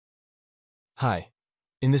Hi.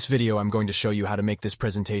 In this video, I'm going to show you how to make this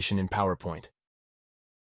presentation in PowerPoint.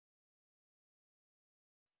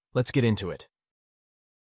 Let's get into it.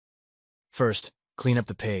 First, clean up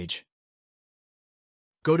the page.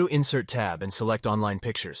 Go to Insert tab and select Online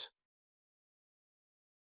Pictures.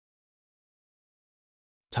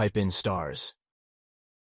 Type in stars.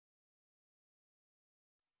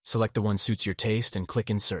 Select the one suits your taste and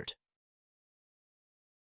click Insert.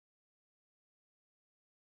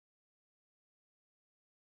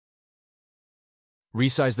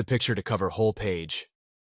 Resize the picture to cover whole page.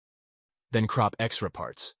 Then crop extra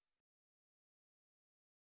parts.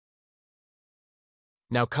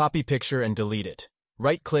 Now copy picture and delete it.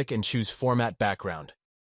 Right-click and choose Format Background.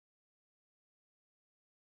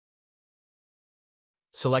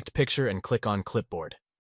 Select Picture and click on Clipboard.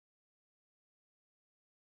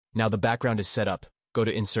 Now the background is set up, go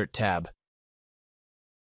to Insert tab.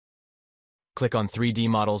 Click on 3D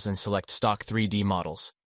Models and select Stock 3D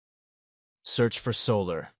Models. Search for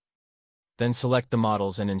solar. Then select the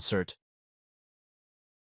models and insert.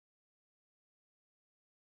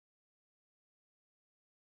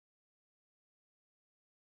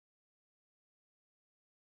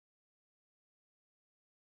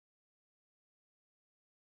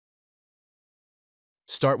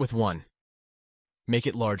 Start with 1. Make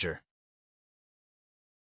it larger.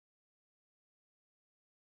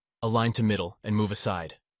 Align to middle and move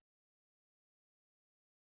aside.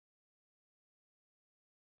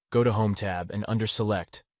 Go to Home tab and under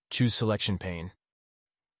Select, choose Selection pane.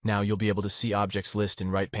 Now you'll be able to see objects list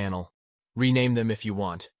in right panel. Rename them if you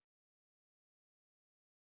want.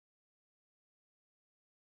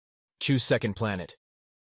 Choose Second Planet.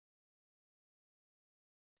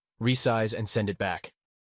 Resize and send it back.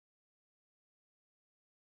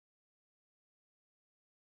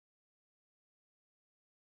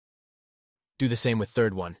 Do the same with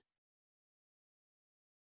third one.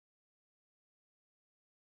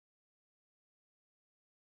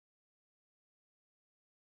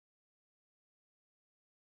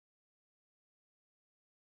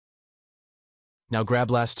 Now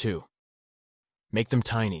grab last 2. Make them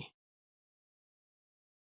tiny.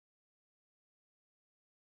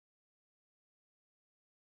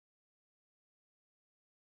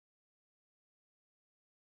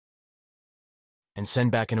 And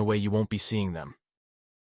send back in a way you won't be seeing them.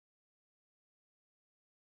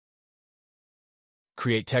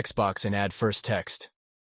 Create text box and add first text.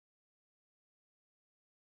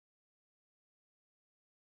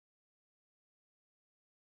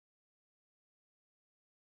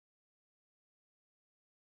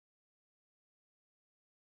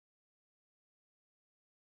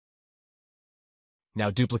 Now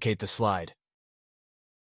duplicate the slide.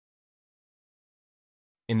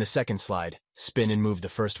 In the second slide, spin and move the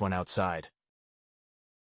first one outside.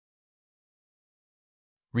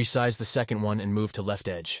 Resize the second one and move to left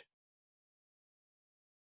edge.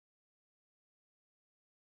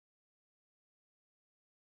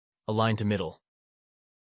 Align to middle.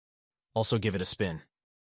 Also give it a spin.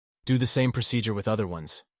 Do the same procedure with other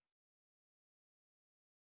ones.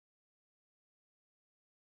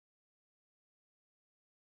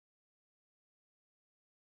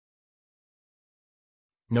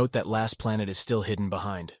 Note that last planet is still hidden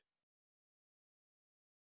behind.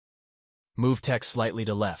 Move text slightly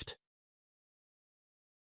to left.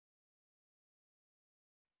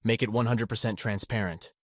 Make it 100%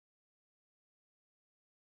 transparent.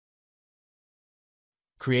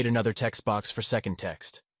 Create another text box for second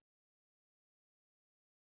text.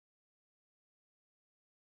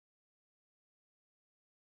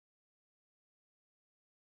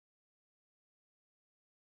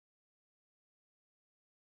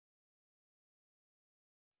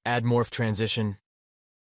 Add morph transition.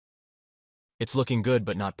 It's looking good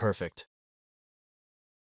but not perfect.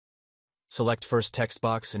 Select first text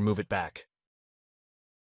box and move it back.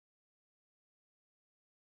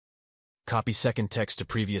 Copy second text to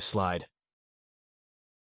previous slide.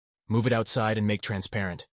 Move it outside and make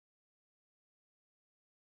transparent.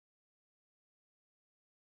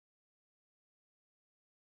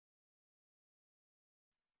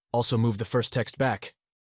 Also move the first text back.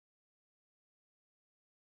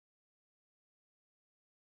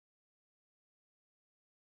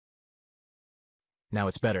 Now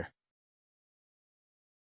it's better.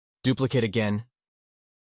 Duplicate again.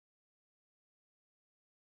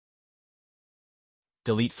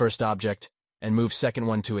 Delete first object, and move second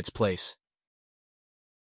one to its place.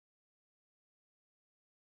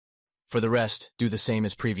 For the rest, do the same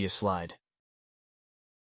as previous slide.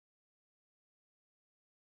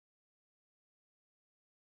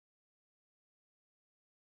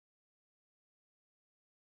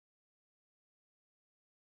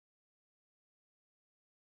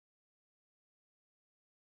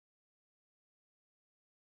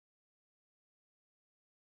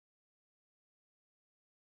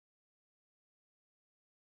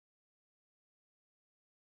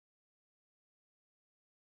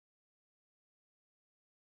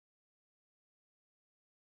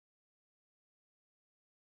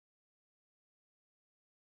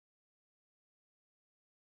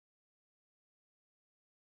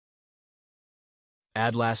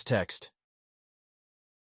 Add last text.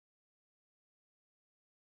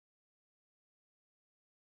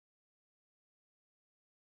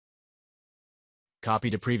 Copy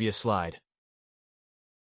to previous slide.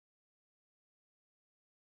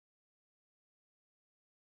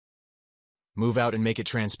 Move out and make it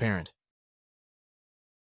transparent.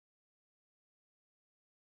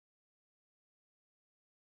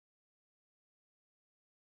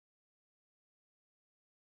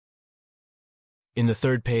 In the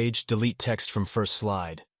third page, delete text from first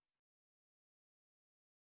slide.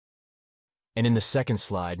 And in the second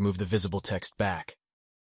slide, move the visible text back.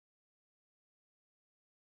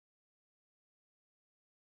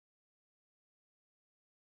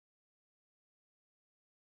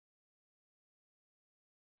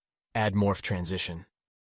 Add morph transition.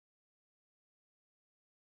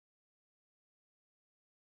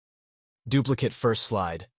 Duplicate first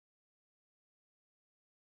slide.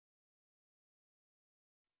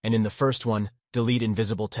 And in the first one, delete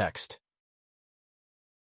invisible text.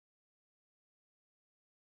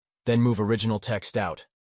 Then move original text out.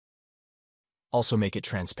 Also make it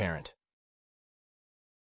transparent.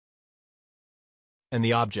 And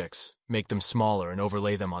the objects, make them smaller and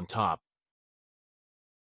overlay them on top.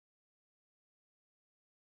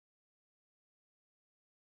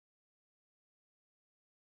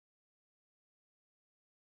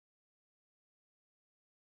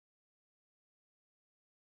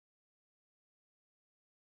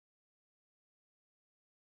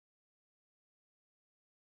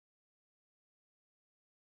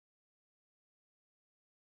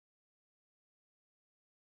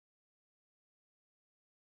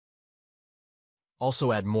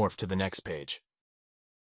 Also add morph to the next page.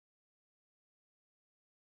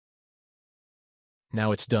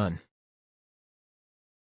 Now it's done.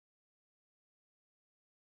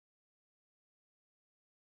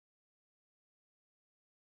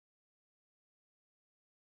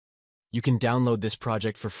 You can download this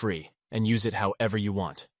project for free and use it however you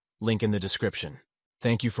want. Link in the description.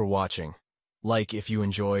 Thank you for watching. Like if you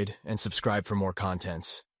enjoyed and subscribe for more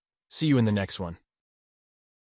contents. See you in the next one.